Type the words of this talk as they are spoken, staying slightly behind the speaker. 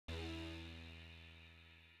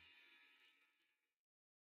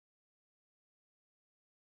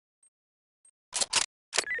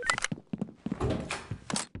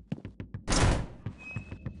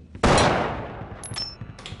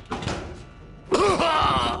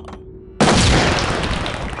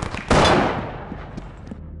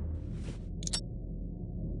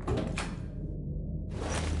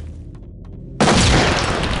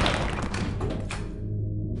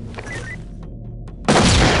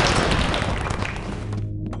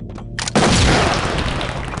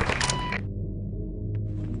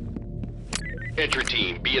Entry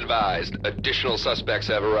team, be advised. Additional suspects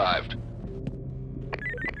have arrived.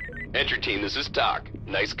 Entry team, this is Doc.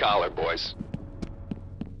 Nice collar, boys.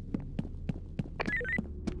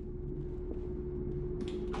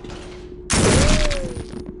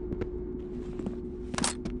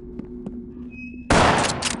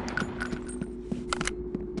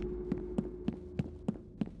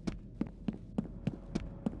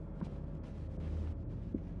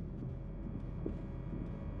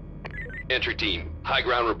 Entry team, high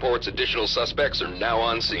ground reports additional suspects are now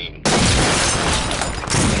on scene.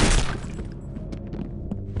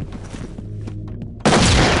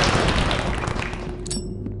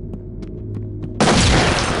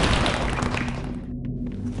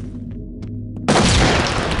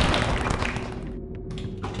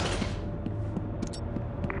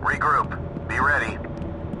 Regroup. Be ready.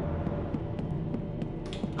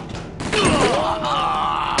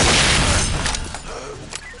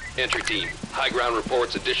 Entry team, high ground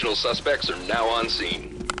reports additional suspects are now on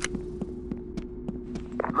scene.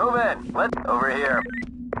 Move in. Let's over here.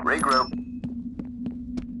 Regroup.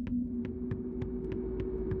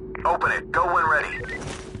 Open it. Go when ready.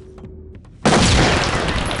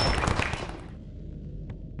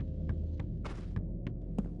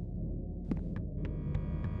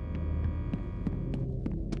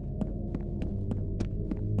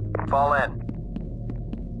 Fall in.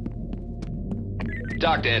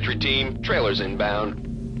 Dock to entry team, trailers inbound. Be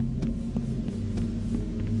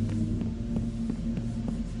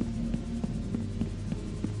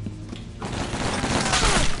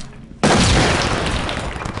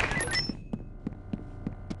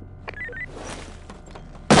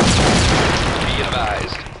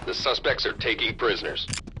advised, the suspects are taking prisoners.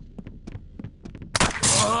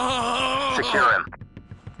 Secure him.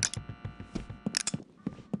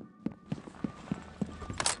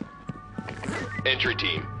 Entry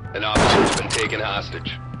team, an officer has been taken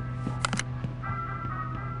hostage.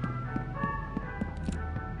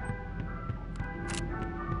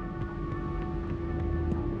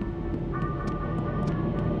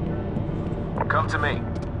 Come to me.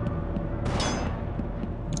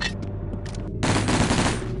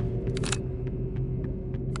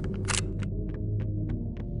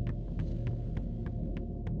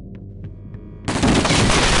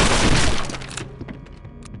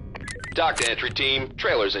 Dock to entry team,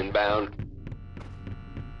 trailers inbound.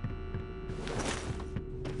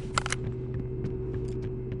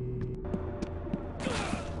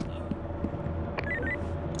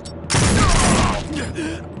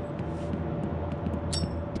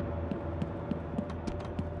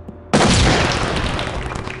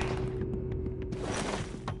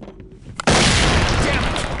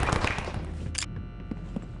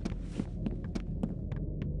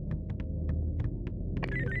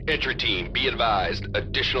 Entry team, be advised.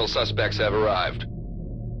 Additional suspects have arrived.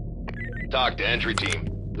 Talk to entry team.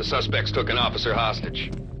 The suspects took an officer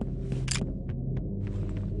hostage.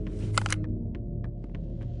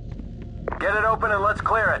 Get it open and let's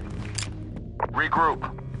clear it.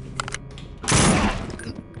 Regroup.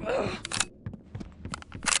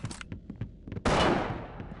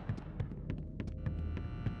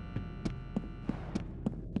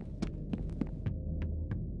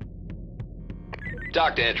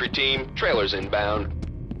 Dock to entry team, trailers inbound.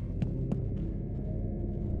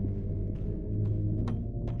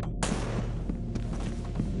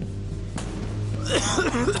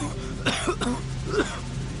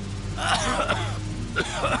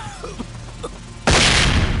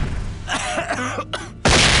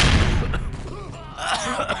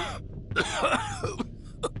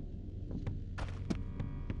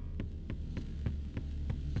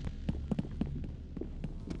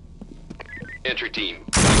 Entry team.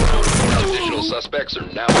 Additional suspects are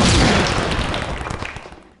now on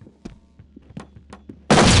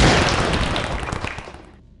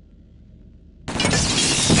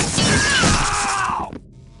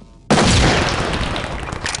scene.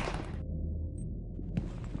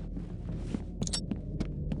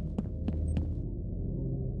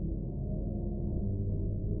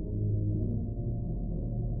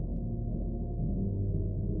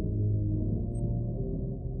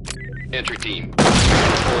 Entry team.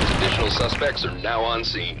 Reports additional suspects are now on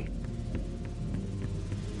scene.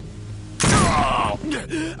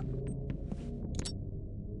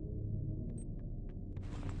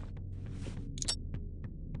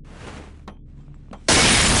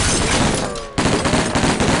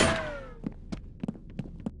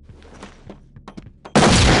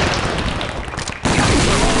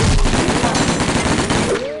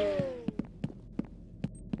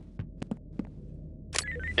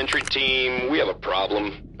 Entry team, we have a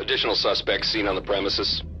problem. Additional suspects seen on the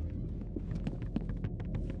premises.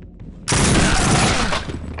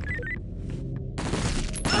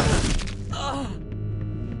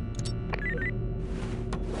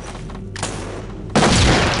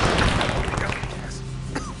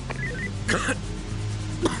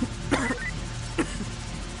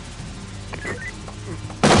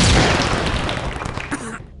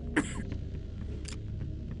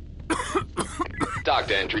 Talk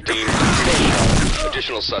to entry team. Stay sharp.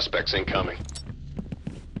 Additional suspects incoming.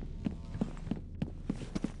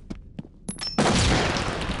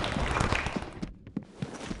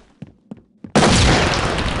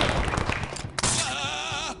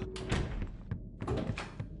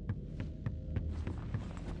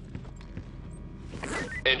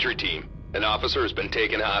 Entry team, an officer has been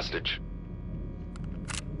taken hostage.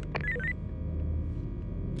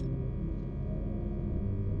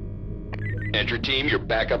 Entry team, your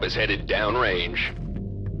backup is headed downrange.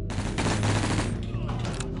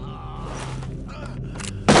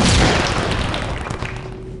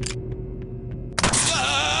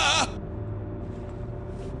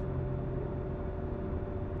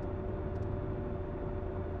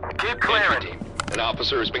 Keep clearing. Entry team, an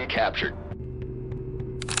officer has been captured.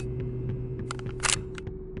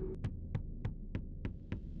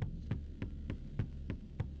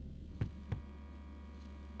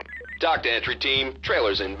 Talk to entry team.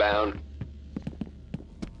 Trailers inbound.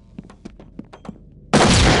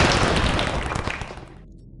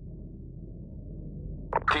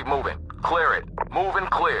 Keep moving. Clear it. Move and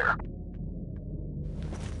clear.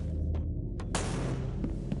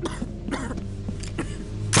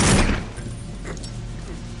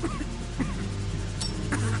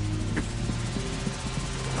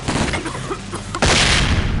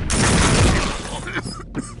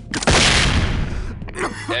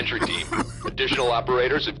 Entry team. Additional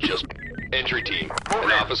operators have just... Entry team.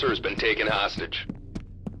 An officer has been taken hostage.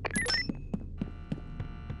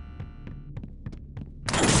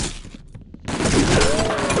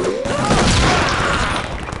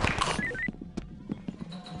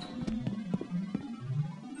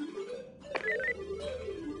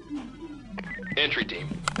 Entry team.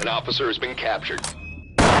 An officer has been captured.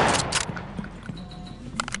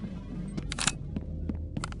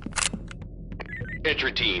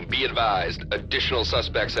 Entry team, be advised. Additional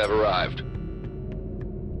suspects have arrived.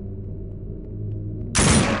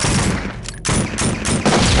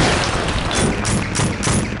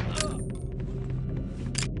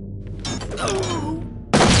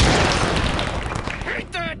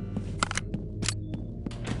 Hate that!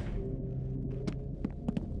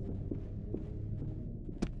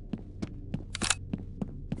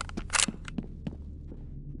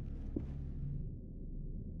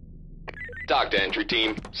 Talk to entry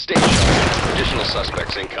team. Stay sharp. Additional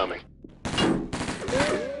suspects incoming.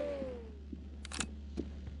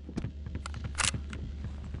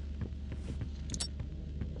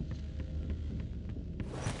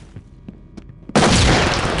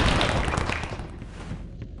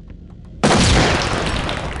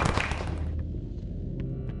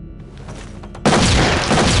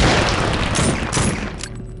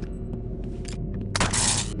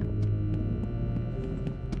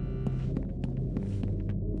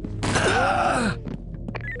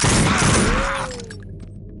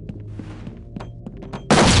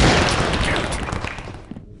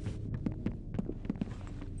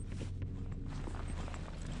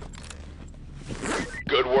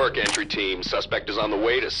 Good work, entry team. Suspect is on the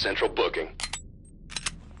way to central booking.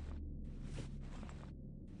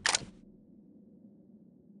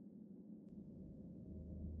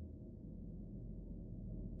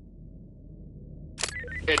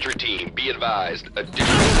 Entry team, be advised.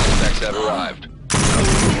 Additional suspects have arrived.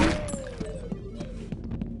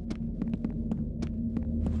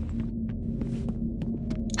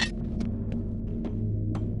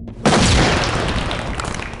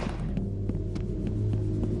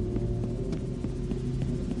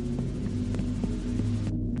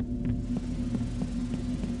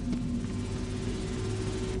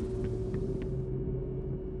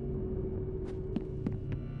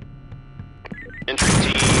 Entry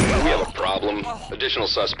team, we have a problem. Additional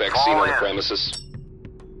suspects seen on the premises.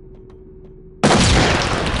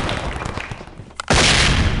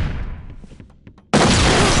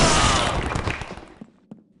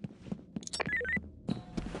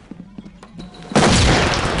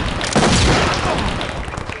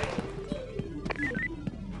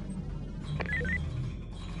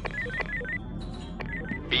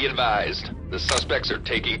 Be advised, the suspects are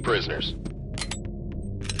taking prisoners.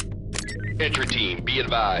 Entry team, be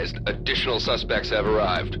advised. Additional suspects have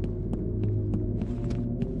arrived.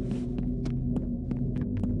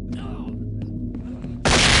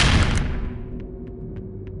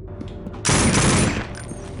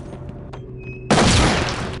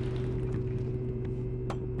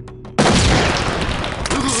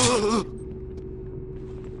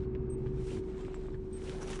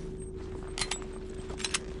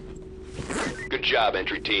 Good job,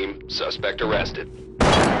 entry team. Suspect arrested.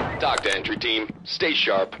 Talk to entry team. Stay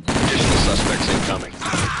sharp. Additional suspects incoming.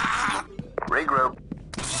 Regroup.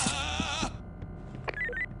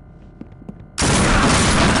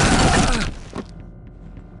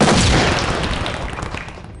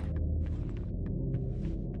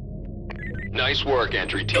 Nice work,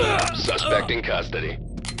 entry team. Suspect in custody.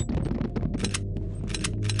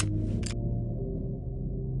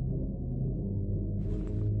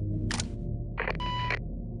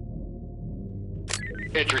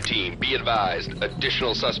 Entry team, be advised.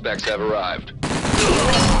 Additional suspects have arrived.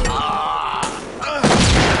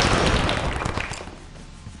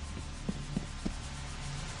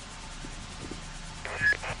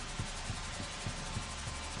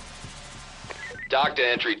 Dock to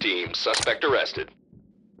entry team. Suspect arrested.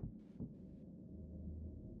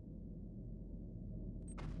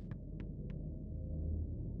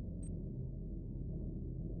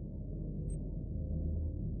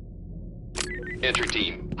 Entry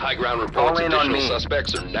team. High ground reports additional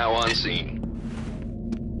suspects are now on scene.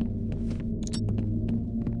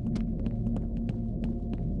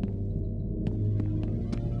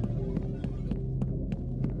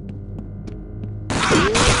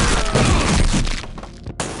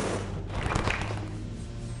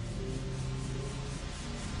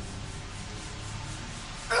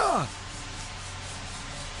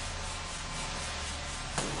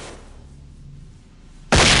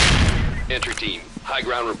 Entry team. High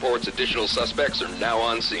ground reports additional suspects are now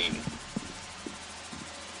on scene.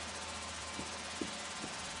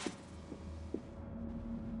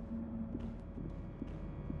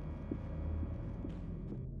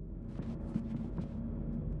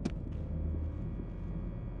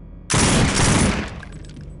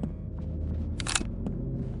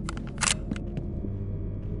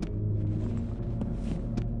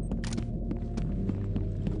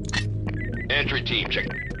 Entry team, check.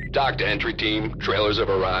 Dock to entry team. Trailers have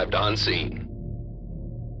arrived on scene.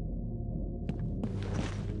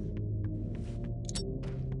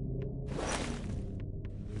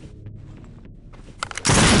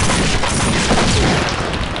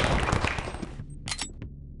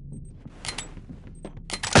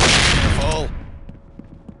 Careful.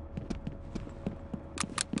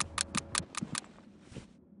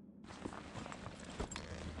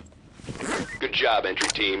 Good job, entry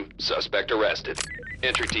team. Suspect arrested.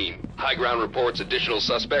 Entry team. High ground reports additional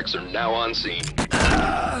suspects are now on scene.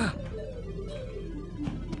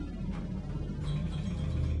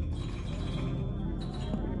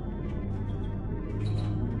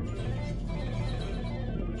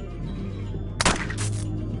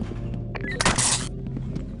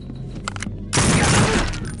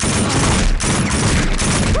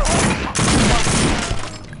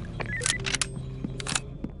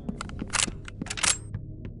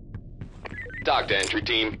 Dock to entry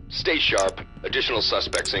team. Stay sharp. Additional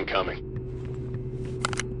suspects incoming.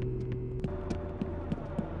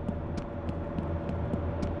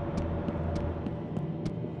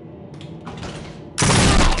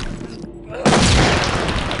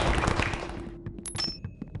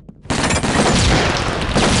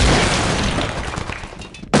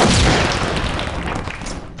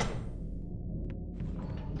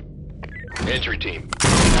 Entry team.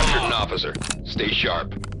 Captured an officer. Stay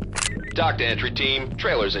sharp. Dock to entry team.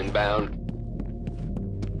 Trailers inbound.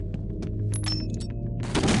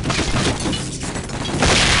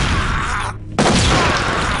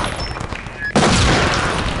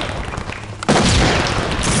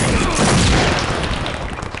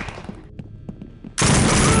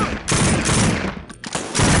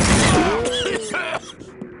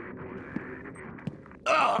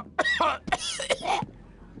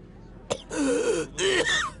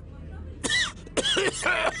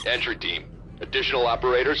 Entry team. Additional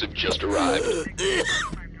operators have just arrived.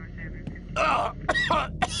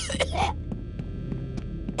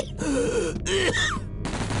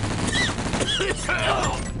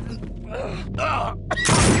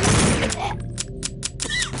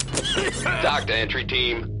 Dock to entry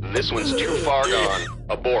team. This one's too far gone.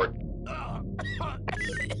 Abort.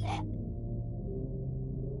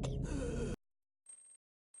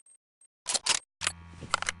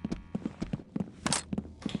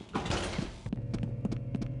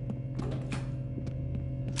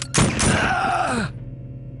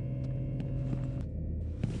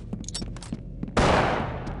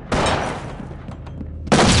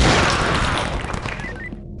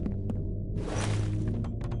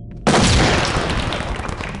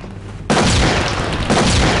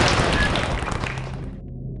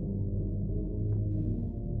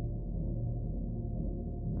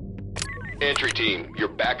 Entry team, your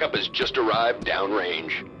backup has just arrived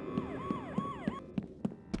downrange.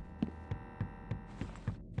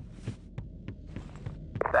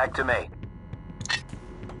 Back to me.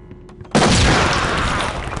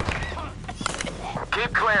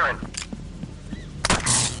 Keep clearing.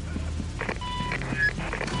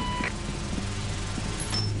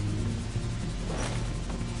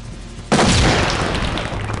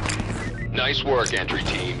 Nice work, entry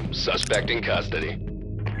team. Suspect in custody.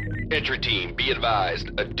 Entry team, be advised.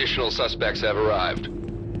 Additional suspects have arrived.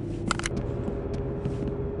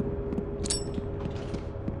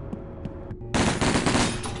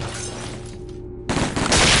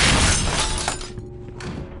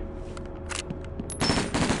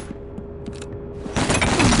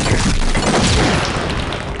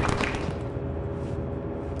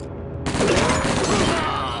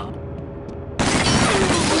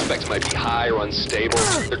 Suspects might be high or unstable.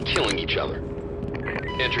 They're killing each other.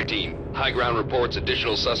 Entry team, high ground reports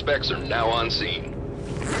additional suspects are now on scene.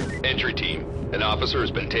 Entry team, an officer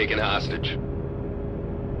has been taken hostage.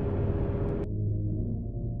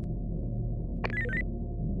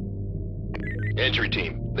 Entry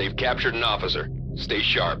team, they've captured an officer. Stay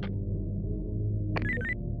sharp.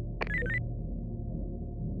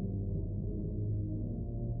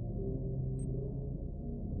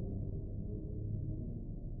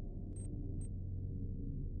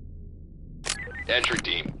 Entry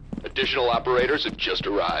team, additional operators have just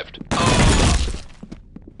arrived.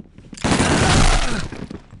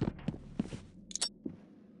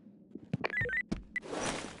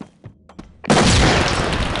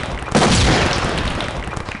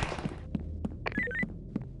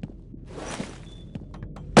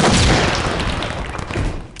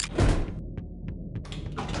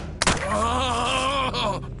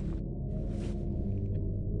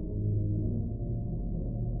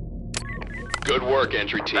 Good work,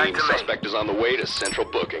 entry team. Back to me. Suspect is on the way to central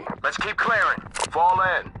booking. Let's keep clearing. Fall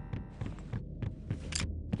in.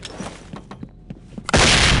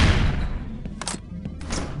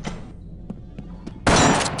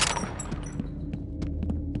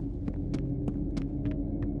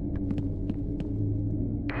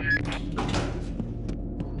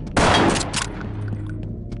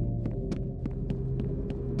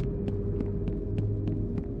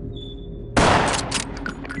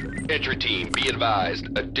 Entry team, be advised.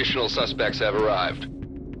 Additional suspects have arrived.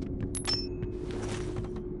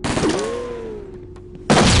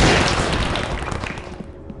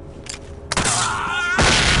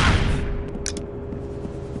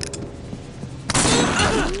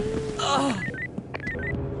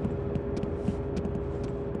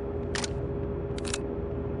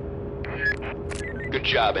 Good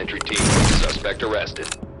job, entry team. Suspect arrested.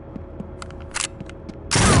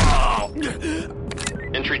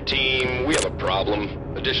 Entry team, we have a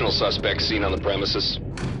problem. Additional suspects seen on the premises.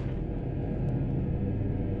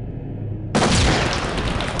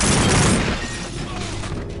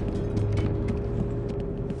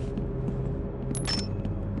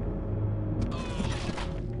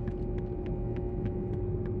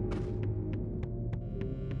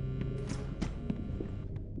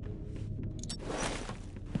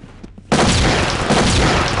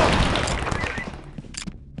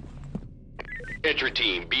 Entry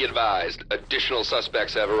team, be advised. Additional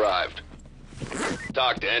suspects have arrived.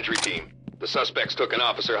 Talk to entry team. The suspects took an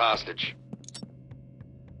officer hostage.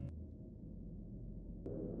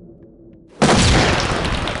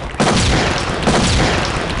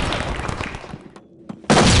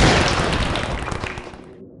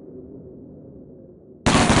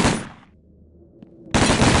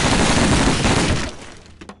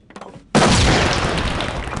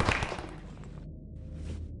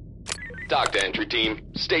 Talk to entry team.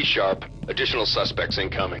 Stay sharp. Additional suspects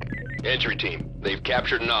incoming. Entry team, they've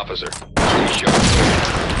captured an officer. Stay sharp.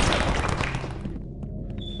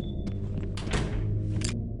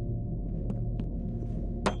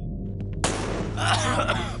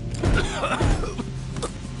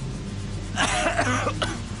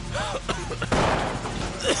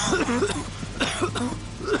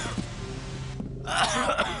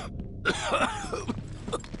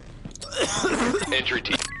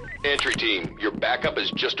 Entry team, your backup has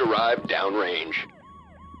just arrived downrange.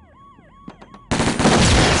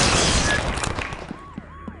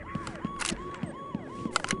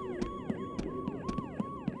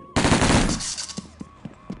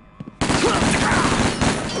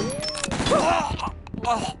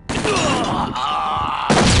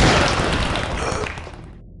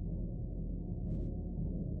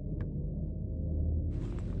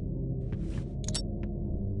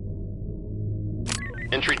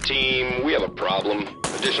 Entry team, we have a problem.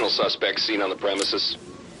 Additional suspects seen on the premises.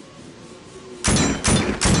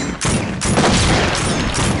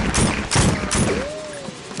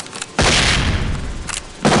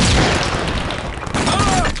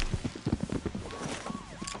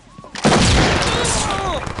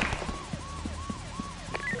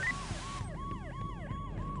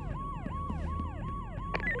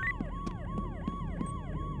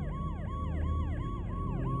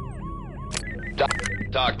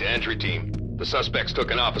 Talk to entry team. The suspects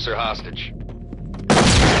took an officer hostage.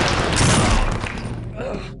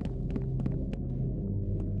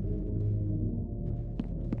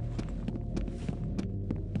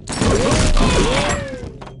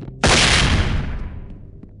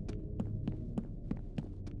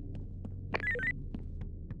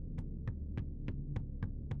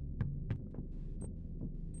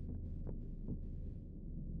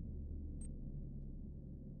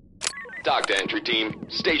 Talk to entry team.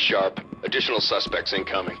 Stay sharp. Additional suspects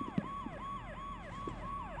incoming.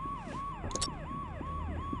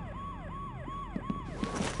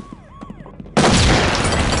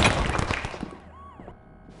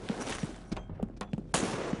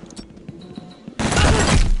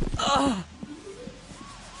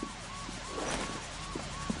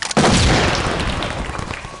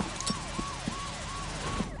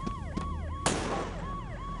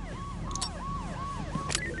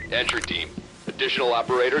 Entry team. Additional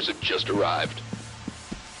operators have just arrived.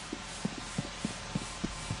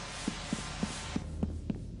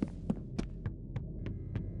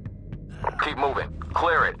 Keep moving.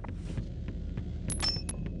 Clear it.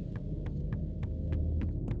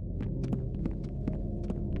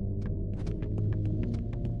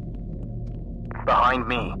 Behind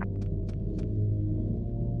me.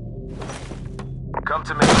 Come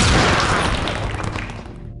to me.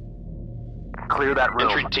 Clear that room.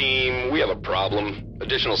 Entry team, we have a problem.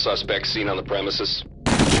 Additional suspects seen on the premises.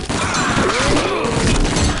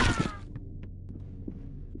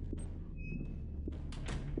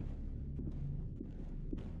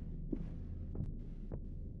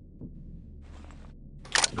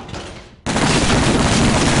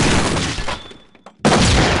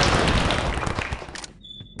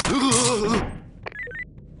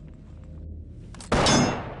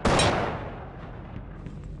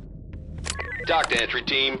 Dock to entry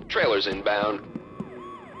team, trailers inbound.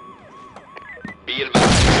 Be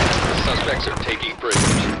advised, the suspects are taking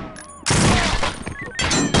prisoners.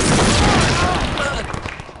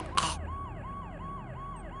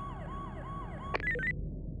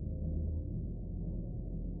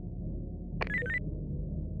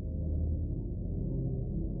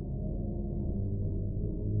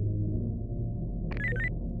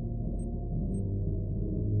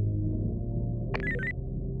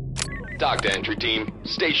 Dock to entry team.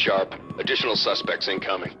 Stay sharp. Additional suspects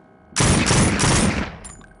incoming.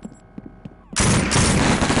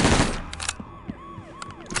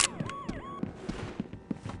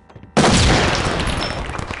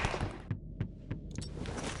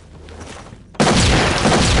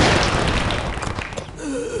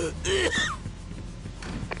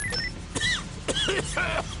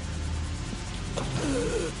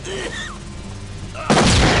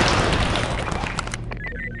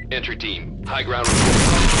 Entry team, high ground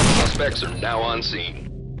report. Suspects are now on scene.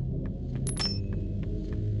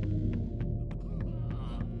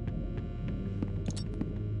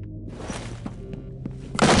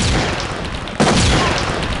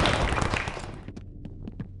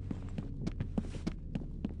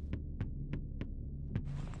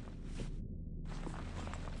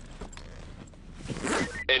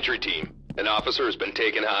 Entry team, an officer has been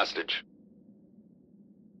taken hostage.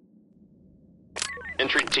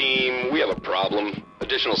 Entry team, we have a problem.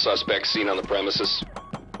 Additional suspects seen on the premises.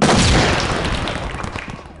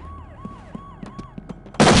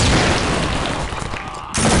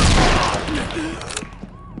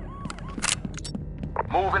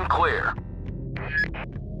 Move and clear.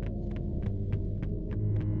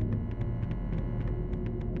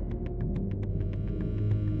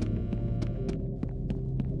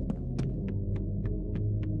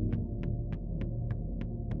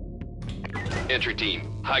 Entry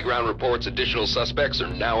team, high ground reports additional suspects are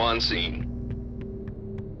now on scene.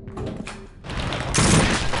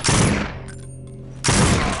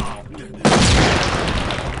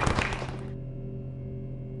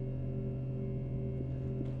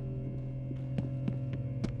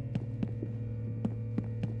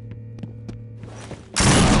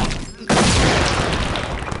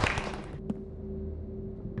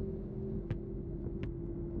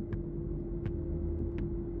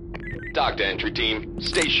 Dock to entry team.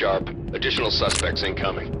 Stay sharp. Additional suspects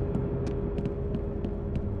incoming.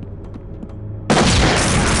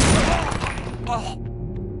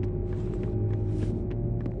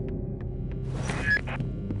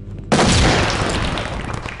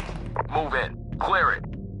 Move in. Clear it.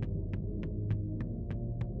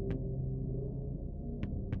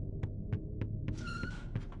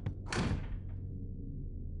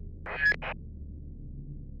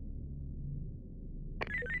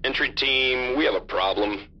 Entry team, we have a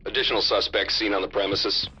problem. Additional suspects seen on the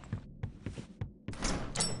premises.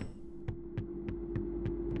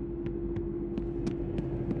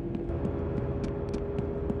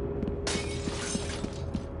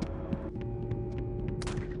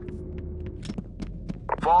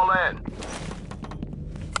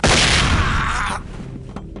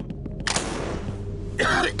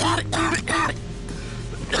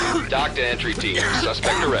 Dock to entry team.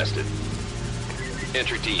 Suspect arrested.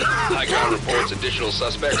 Entry team. High ground reports additional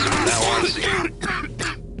suspects are now on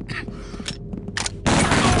scene.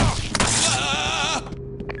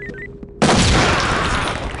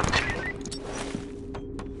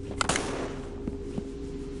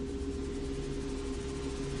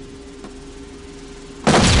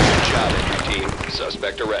 Good job, entry team.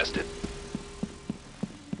 Suspect arrested.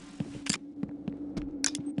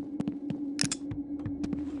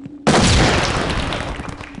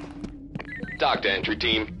 Dock to entry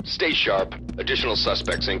team. Stay sharp. Additional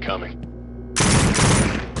suspects incoming.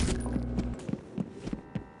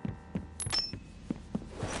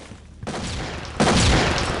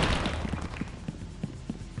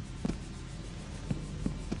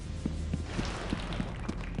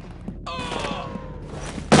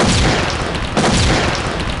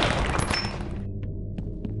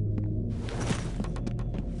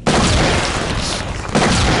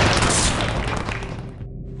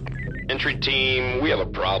 Entry team, we have a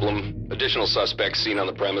problem. Additional suspects seen on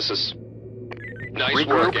the premises. Nice Regroup.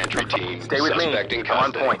 work, entry team. Stay with Suspect me. in I'm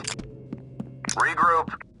on custody. point. Regroup.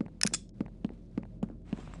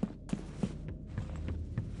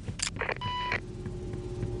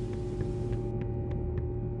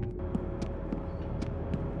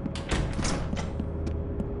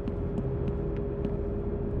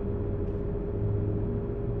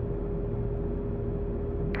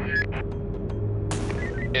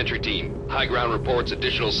 Entry team, high ground reports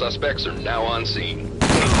additional suspects are now on scene.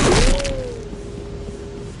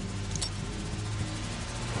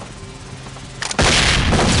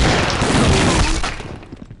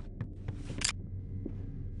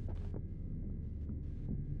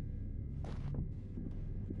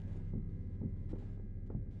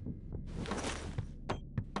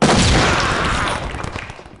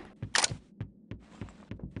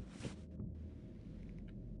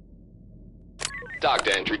 Dock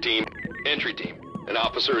to entry team. Entry team, an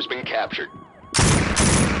officer has been captured.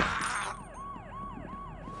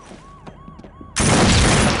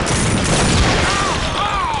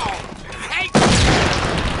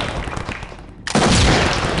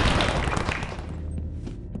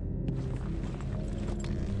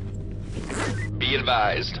 Be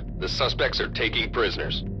advised, the suspects are taking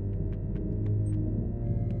prisoners.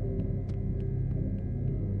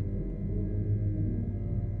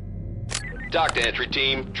 Dock to entry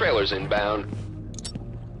team, trailers inbound.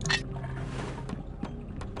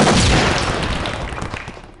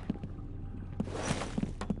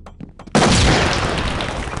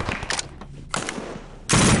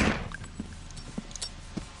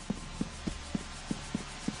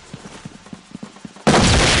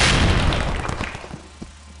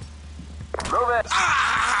 Move it.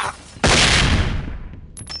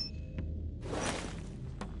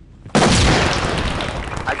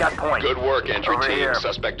 I got point. Good work, entry Over team. here.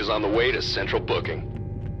 Suspect is on the way to central booking.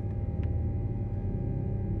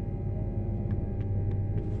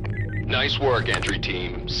 Nice work, entry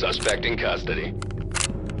team. Suspect in custody.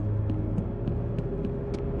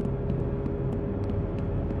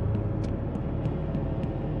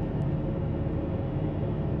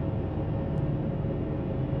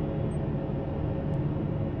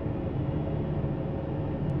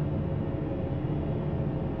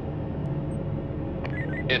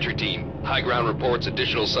 Entry team, high ground reports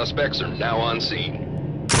additional suspects are now on scene.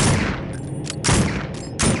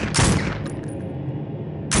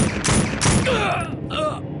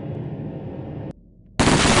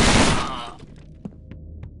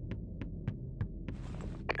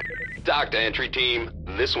 Dock to entry team,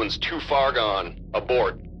 this one's too far gone.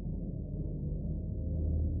 Abort.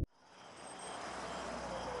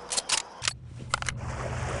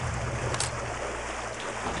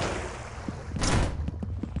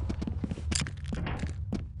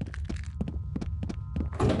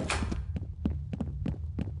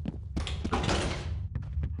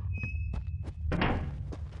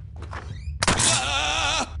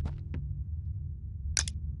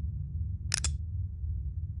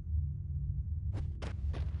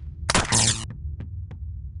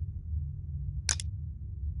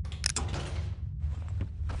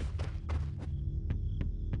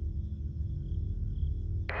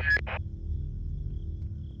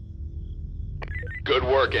 Good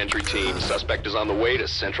work, entry team. Suspect is on the way to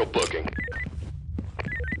central booking.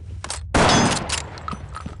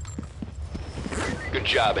 Good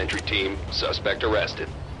job, entry team. Suspect arrested.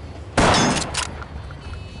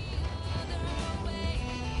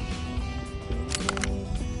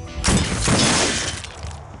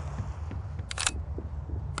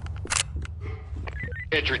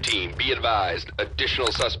 Entry team, be advised.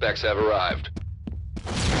 Additional suspects have arrived.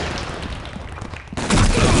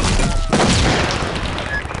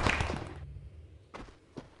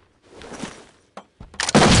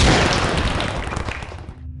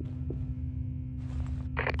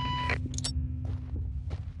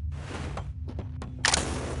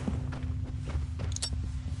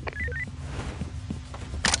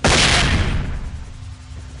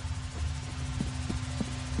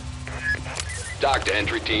 Dock to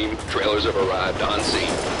entry team. Trailers have arrived on scene.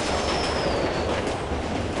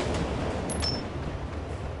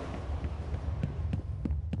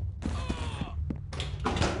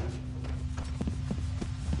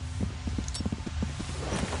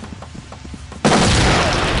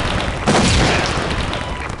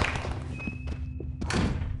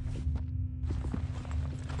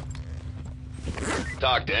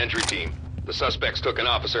 Dock to entry team. The suspects took an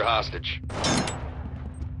officer hostage.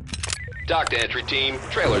 Dock to entry team.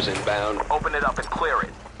 Trailers inbound. Open it up and clear it.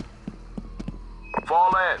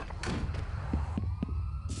 Fall in.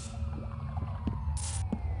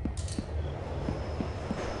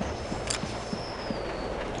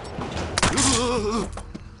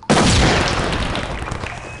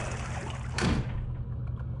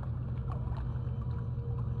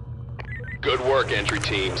 Good work, entry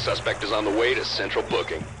team. Suspect is on the way to central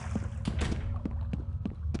booking.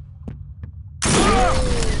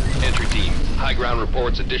 Entry team, high ground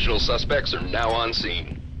reports additional suspects are now on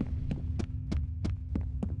scene.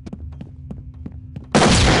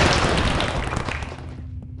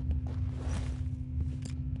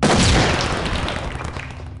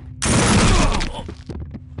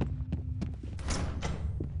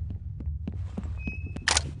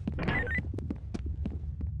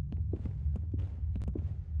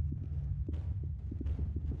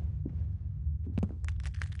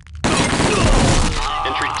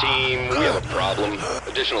 Entry team, we have a problem.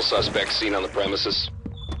 Additional suspects seen on the premises.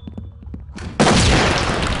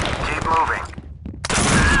 Keep moving.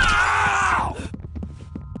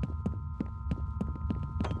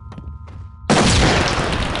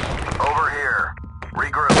 Over here.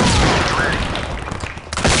 Regroup. Be ready.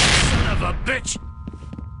 Son of a bitch!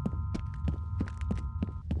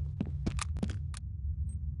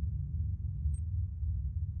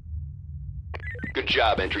 Good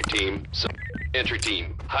job, entry team. Entry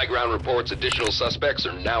team, high ground reports additional suspects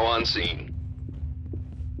are now on scene.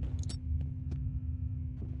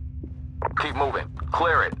 Keep moving.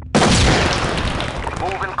 Clear it.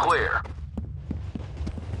 Move and clear.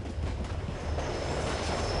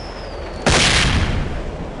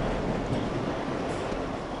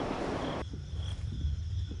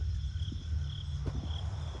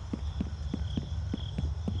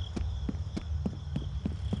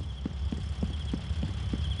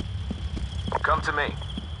 Come to me.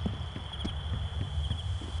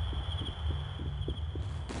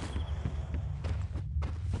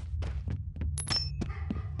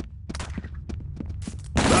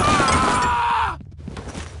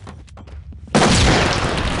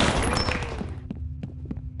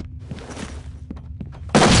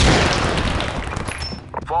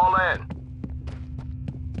 Fall in.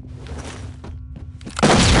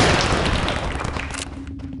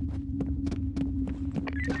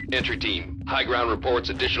 Entry team, high ground reports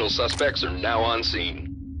additional suspects are now on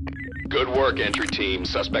scene. Good work, entry team.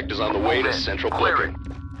 Suspect is on the way to central booking.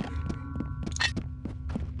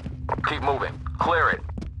 Keep moving. Clear it.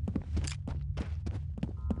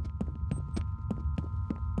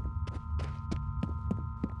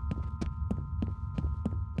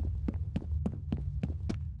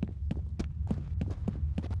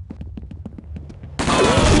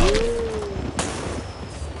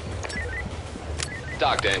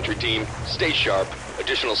 Dock to entry team. Stay sharp.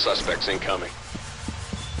 Additional suspects incoming.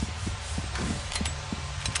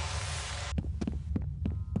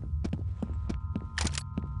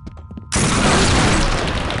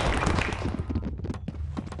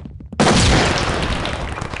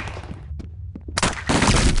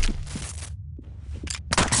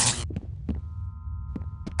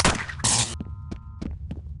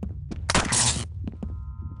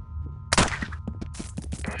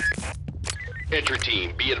 Entry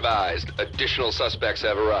team, be advised. Additional suspects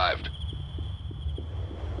have arrived.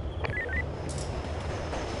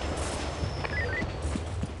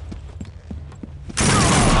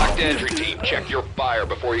 Dock to entry team, check your fire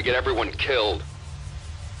before you get everyone killed.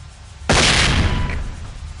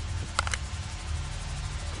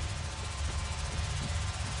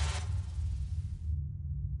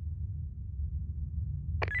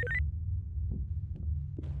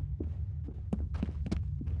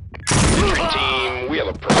 Team, we have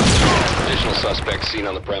a problem. Additional suspects seen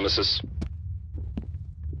on the premises.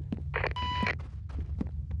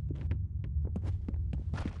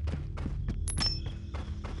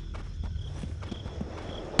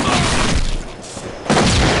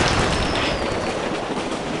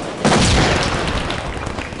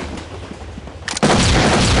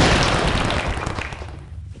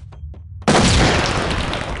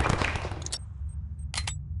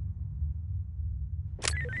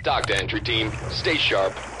 Dock to entry team. Stay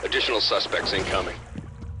sharp. Additional suspects incoming.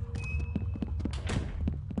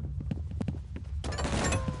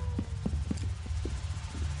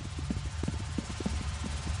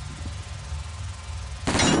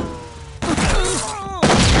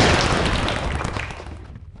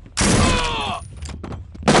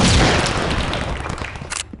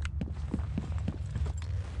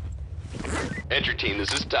 Entry team,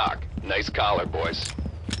 this is Doc. Nice collar, boys.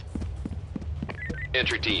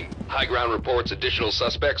 Entry team, high ground reports additional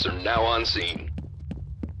suspects are now on scene.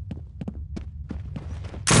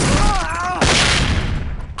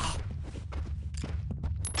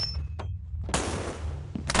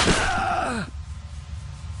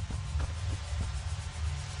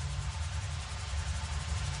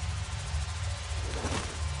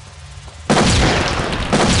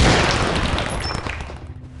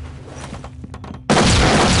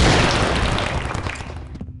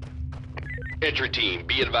 Entry team,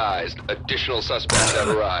 be advised, additional suspects have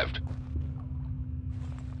arrived.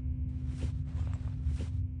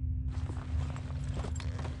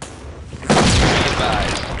 Be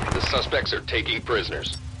advised, the suspects are taking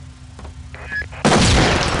prisoners.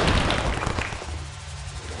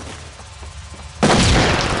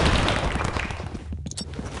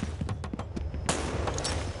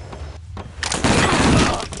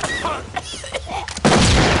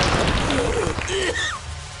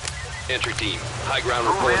 Entry team, high ground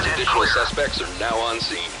reports additional suspects are now on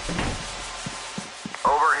scene.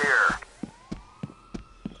 Over here.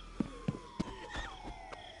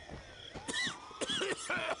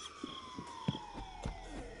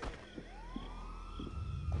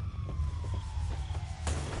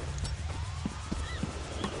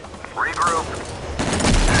 Regroup.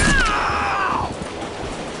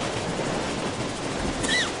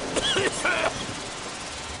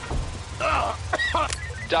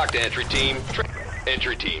 Doc to entry team.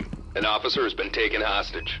 Entry team, an officer has been taken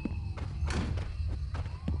hostage.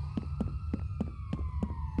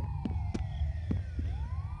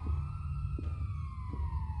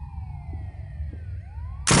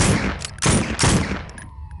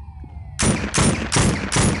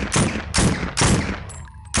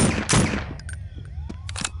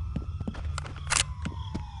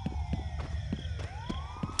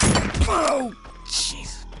 Oh,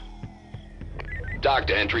 jeez. Doc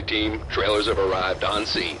to entry team, trailers have arrived on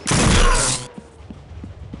scene.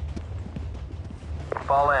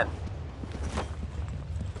 Fall in.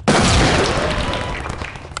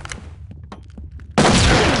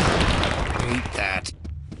 Hate that.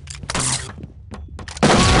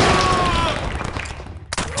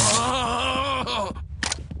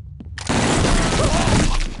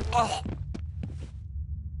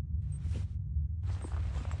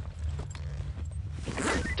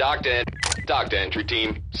 Doc to entry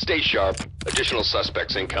team, stay sharp. Additional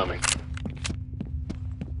suspects incoming.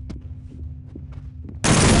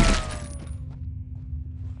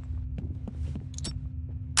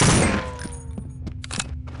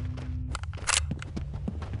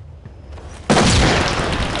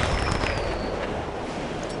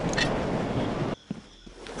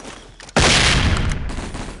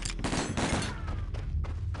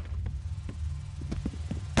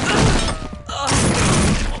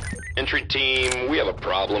 Entry team, we have a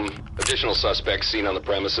problem. Additional suspects seen on the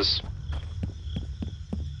premises.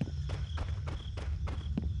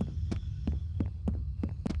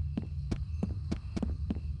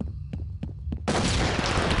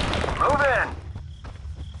 Move in.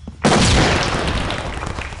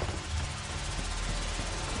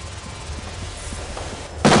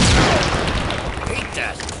 Hate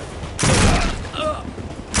that.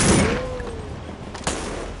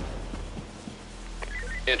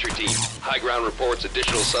 Entry team, high ground reports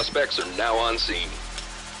additional suspects are now on scene.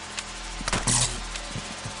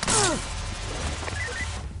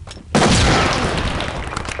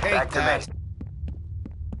 Hate Back to that. me.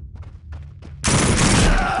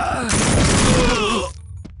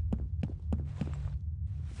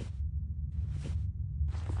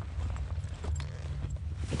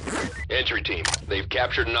 Entry team, they've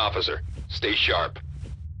captured an officer. Stay sharp.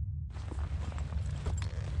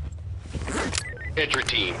 Entry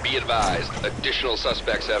team, be advised, additional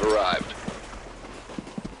suspects have arrived.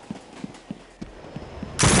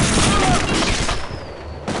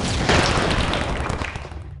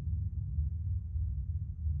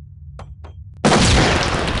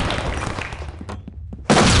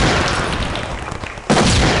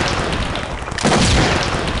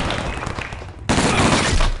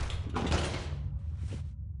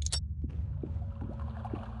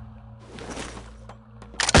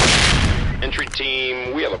 Entry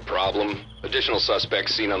team, we have a problem. Additional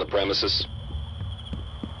suspects seen on the premises.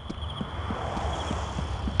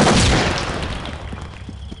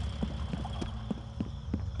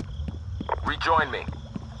 Rejoin me.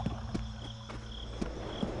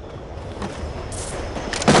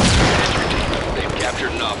 Entry team, they've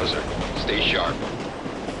captured an officer. Stay sharp.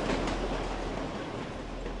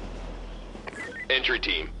 Entry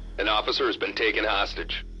team, an officer has been taken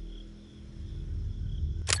hostage.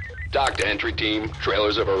 Dock to entry team.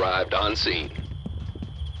 Trailers have arrived on scene.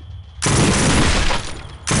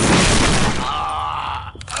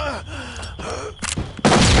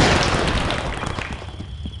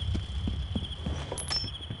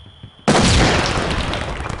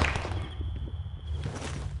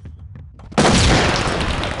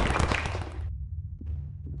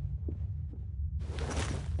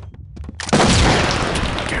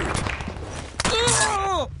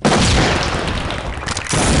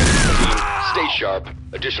 Stay sharp.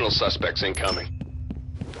 Additional suspects incoming.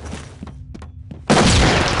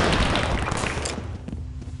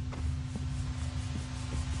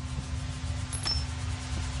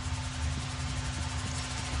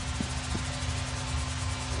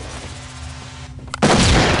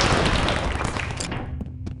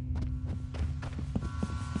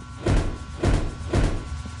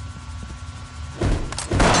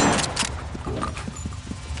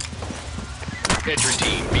 Entry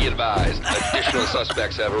team, be advised. Additional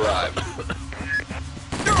suspects have arrived.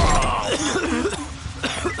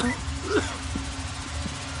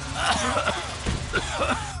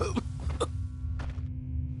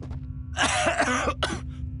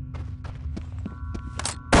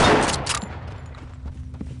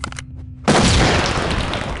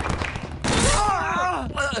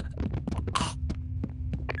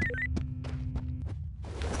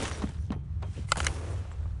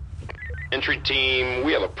 Entry team,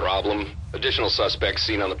 we have a problem. Additional suspects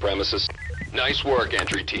seen on the premises. Nice work,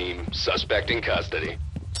 entry team. Suspect in custody.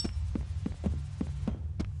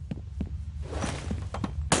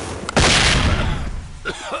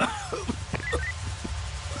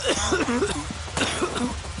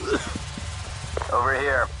 Over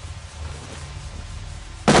here.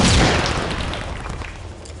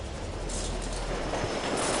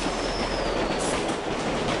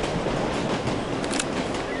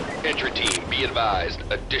 Entry team, be advised.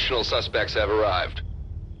 Additional suspects have arrived.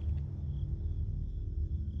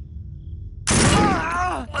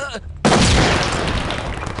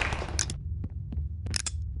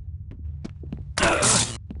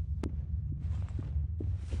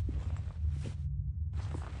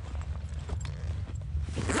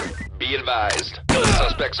 Be advised.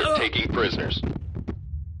 Suspects are taking prisoners.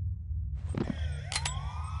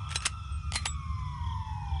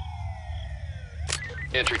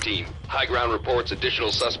 Entry team, high ground reports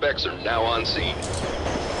additional suspects are now on scene.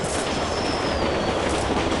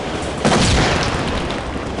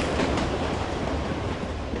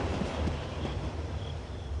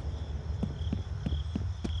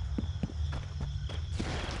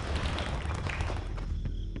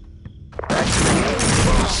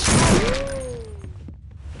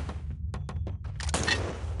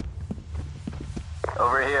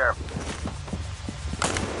 Over here.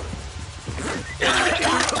 Entry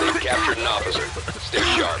team, they've captured an officer. Stay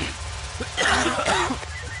sharp.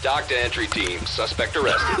 Dock to entry team, suspect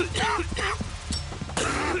arrested.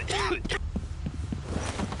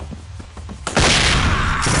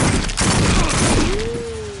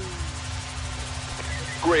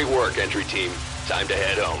 Great work, entry team. Time to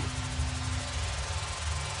head home.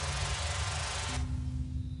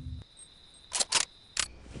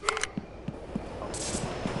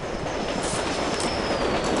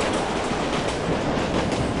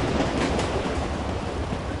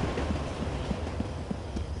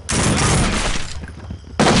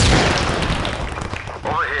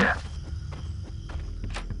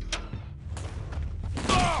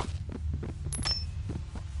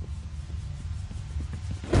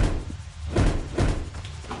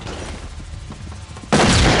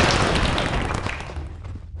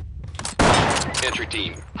 Entry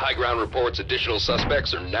team, high ground reports additional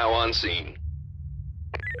suspects are now on scene.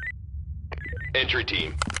 Entry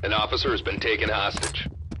team, an officer has been taken hostage.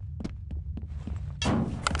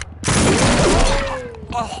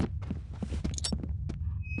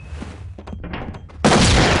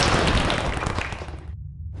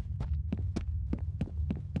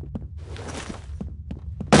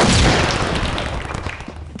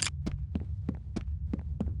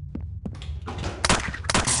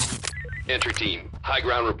 Entry team, high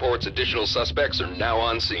ground reports additional suspects are now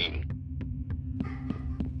on scene.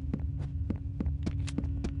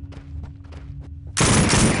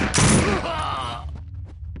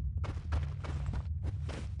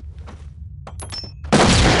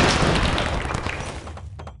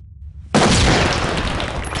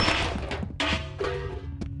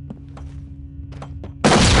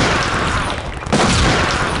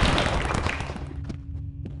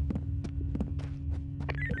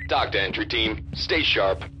 Dock to entry team. Stay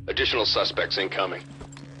sharp. Additional suspects incoming.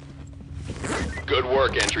 Good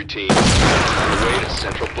work, entry team. On the way to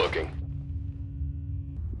central booking.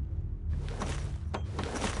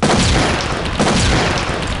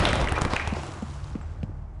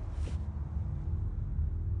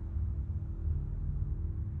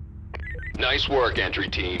 Nice work, entry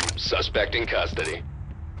team. Suspect in custody.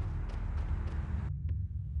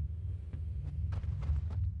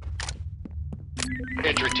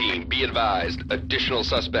 Entry team, be advised. Additional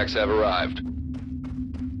suspects have arrived.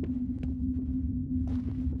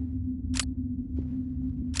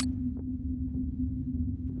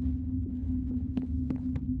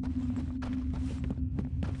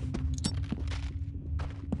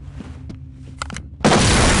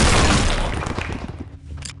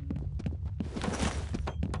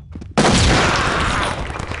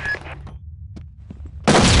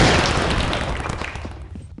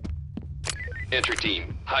 Entry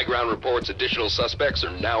team, high ground reports additional suspects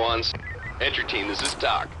are now on. Entry team, this is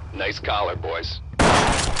Doc. Nice collar, boys.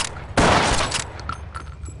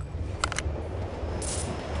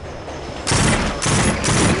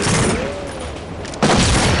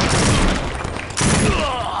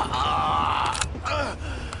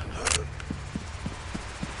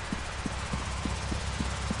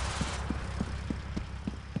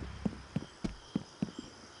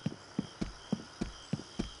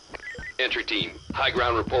 Entry team, high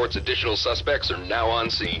ground reports additional suspects are now on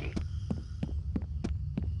scene.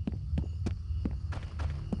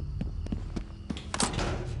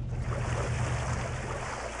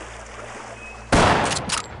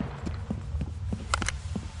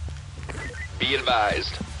 Be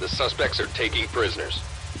advised, the suspects are taking prisoners.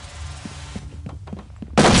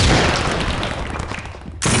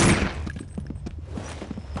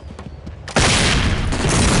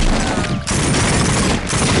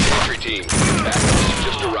 Team, backup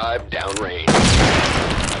just arrived downrange.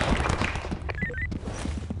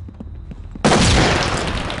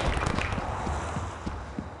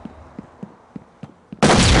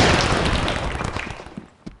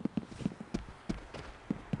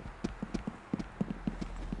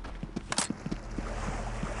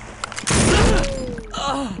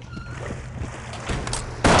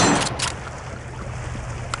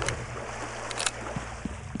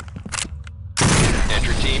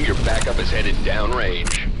 Team, your backup is headed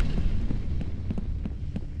downrange.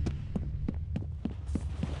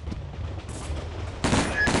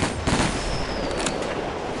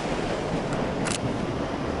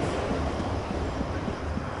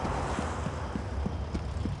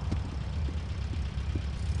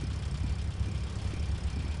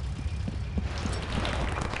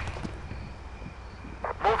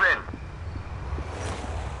 Move in.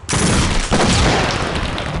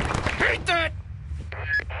 Hate that!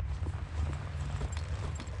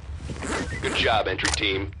 Good job, entry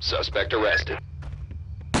team. Suspect arrested.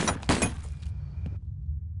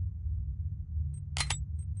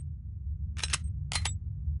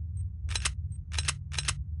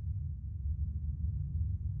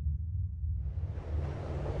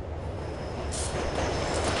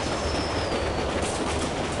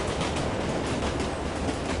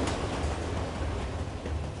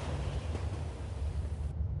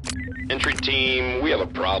 Entry team, we have a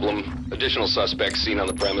problem. Additional suspects seen on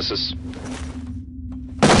the premises.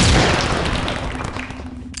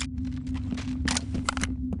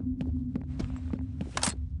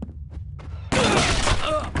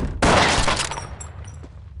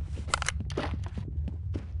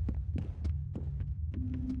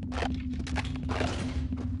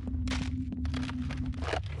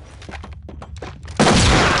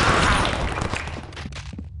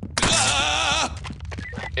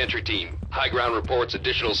 Entry team, high ground reports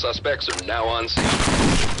additional suspects are now on scene.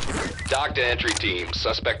 Doc to entry team,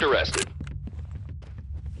 suspect arrested.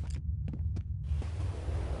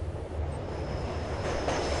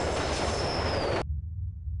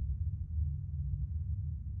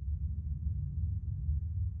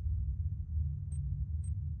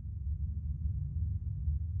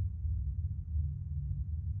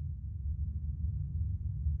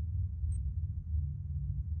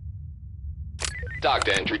 Doc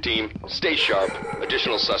to entry team, stay sharp.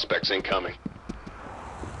 Additional suspects incoming.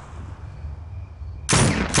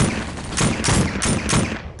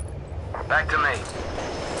 Back to me.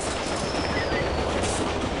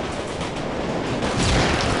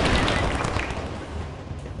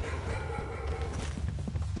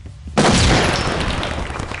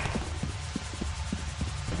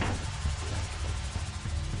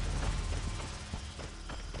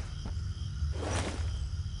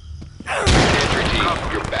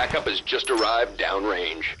 Your backup has just arrived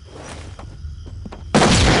downrange.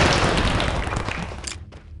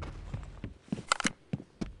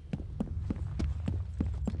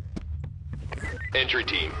 Entry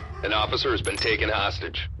team, an officer has been taken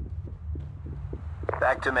hostage.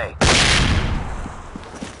 Back to me.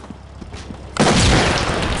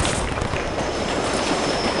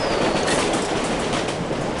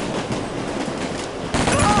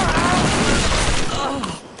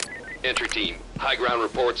 Entry team, high ground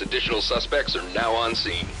reports additional suspects are now on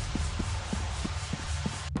scene.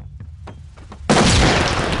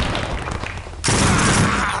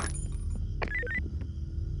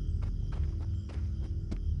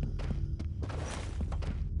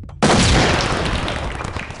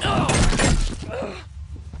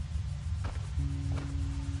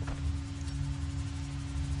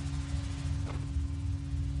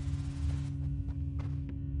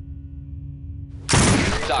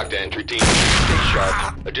 Dock to entry team. Stay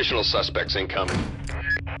sharp. Additional suspects incoming.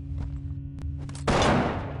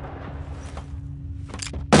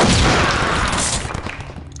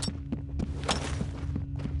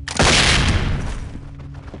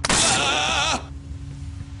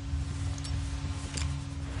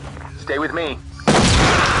 Stay with me.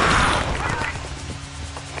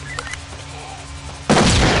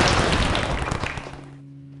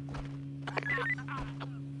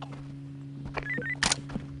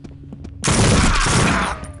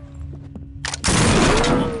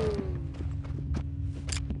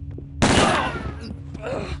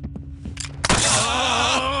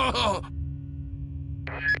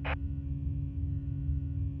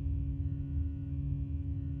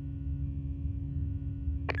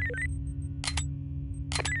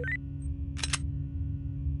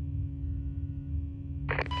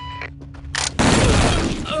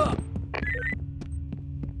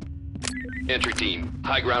 Entry team,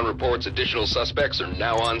 high ground reports additional suspects are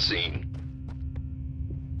now on scene.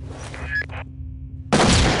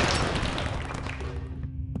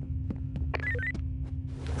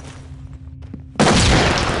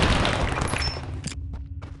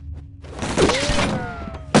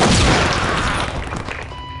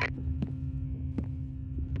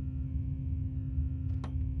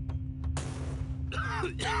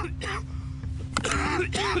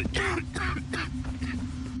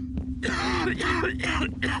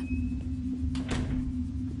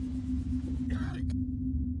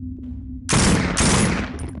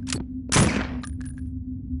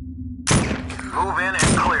 Move in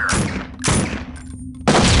and clear.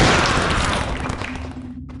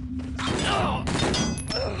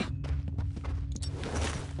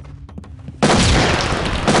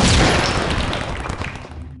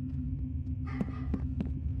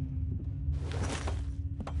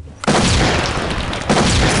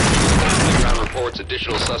 Ground reports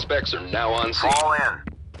additional suspects are now on scene. Fall in.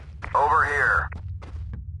 Over here.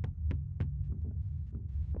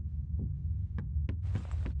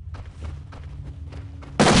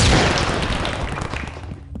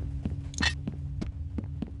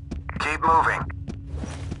 Keep moving.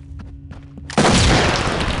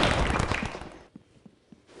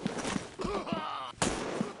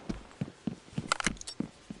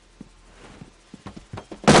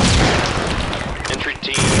 Entry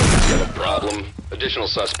team, got a problem. Additional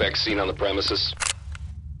suspects seen on the premises.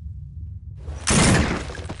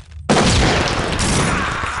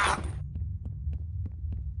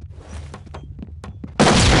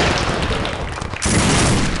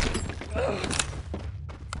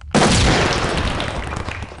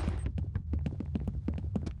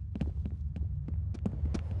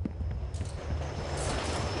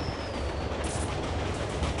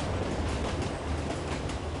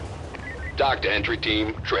 Dock to entry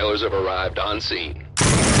team, trailers have arrived on scene.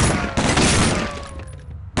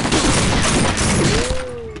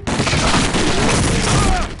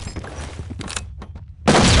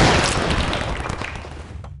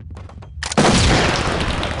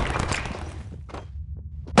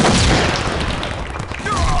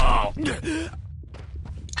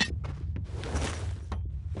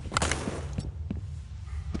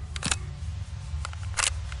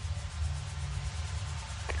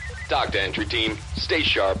 Dock to entry team, stay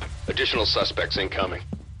sharp. Additional suspects incoming.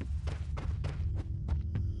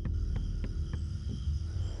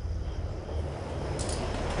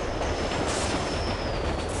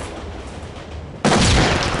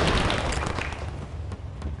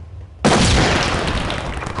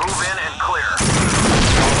 Move in and clear.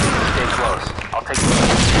 Stay close. I'll take the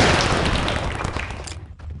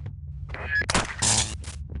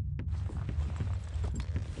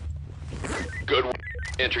Good work.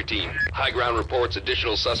 Entry team, high ground reports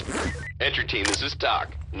additional suspects. Entry team, this is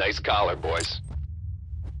Doc. Nice collar, boys.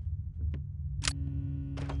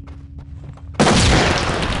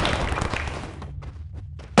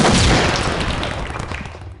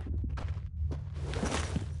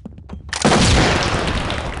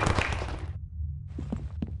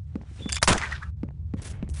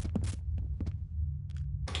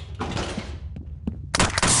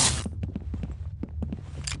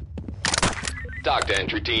 Dock to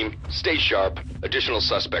entry team, stay sharp. Additional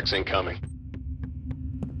suspects incoming.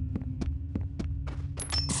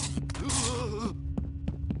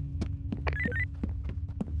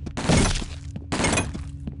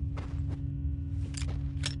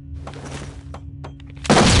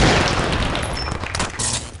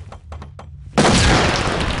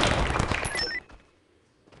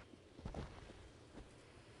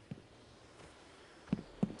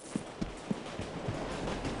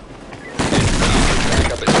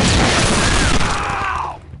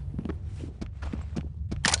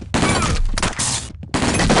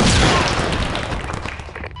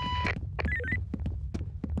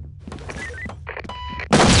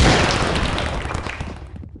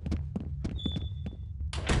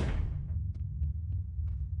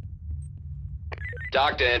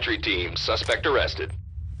 Dock to entry team. Suspect arrested.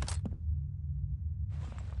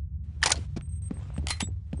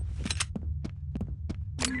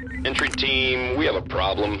 Entry team, we have a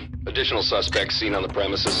problem. Additional suspects seen on the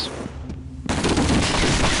premises.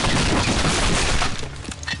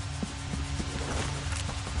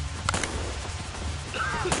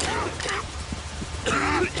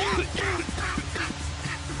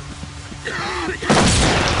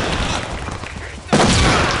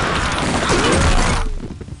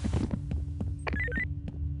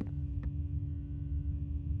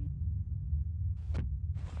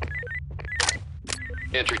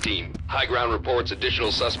 Entry team, high ground reports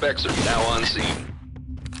additional suspects are now on scene.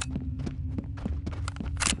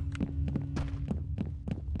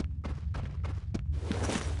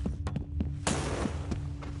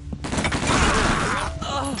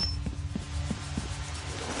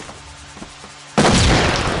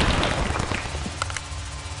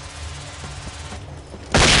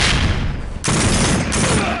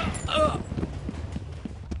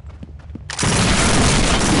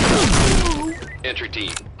 Entry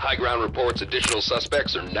team, high ground reports additional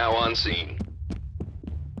suspects are now on scene.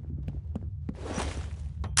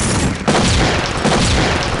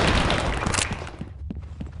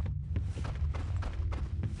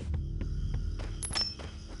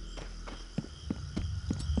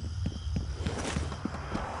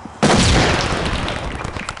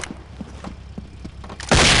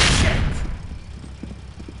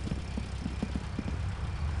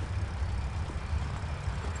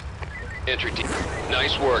 Entry team.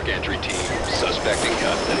 Nice work, entry team. Suspect in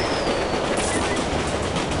custody.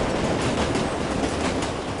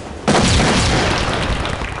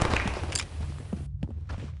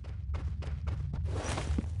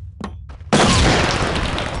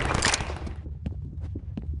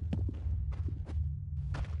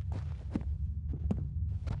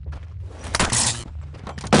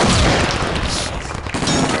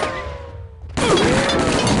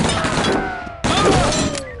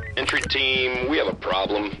 Entry team, we have a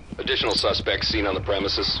problem. Additional suspects seen on the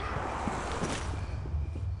premises.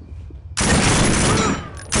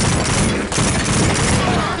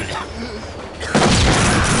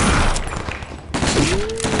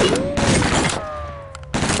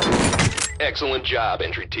 Excellent job,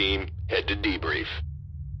 entry team. Head to debrief.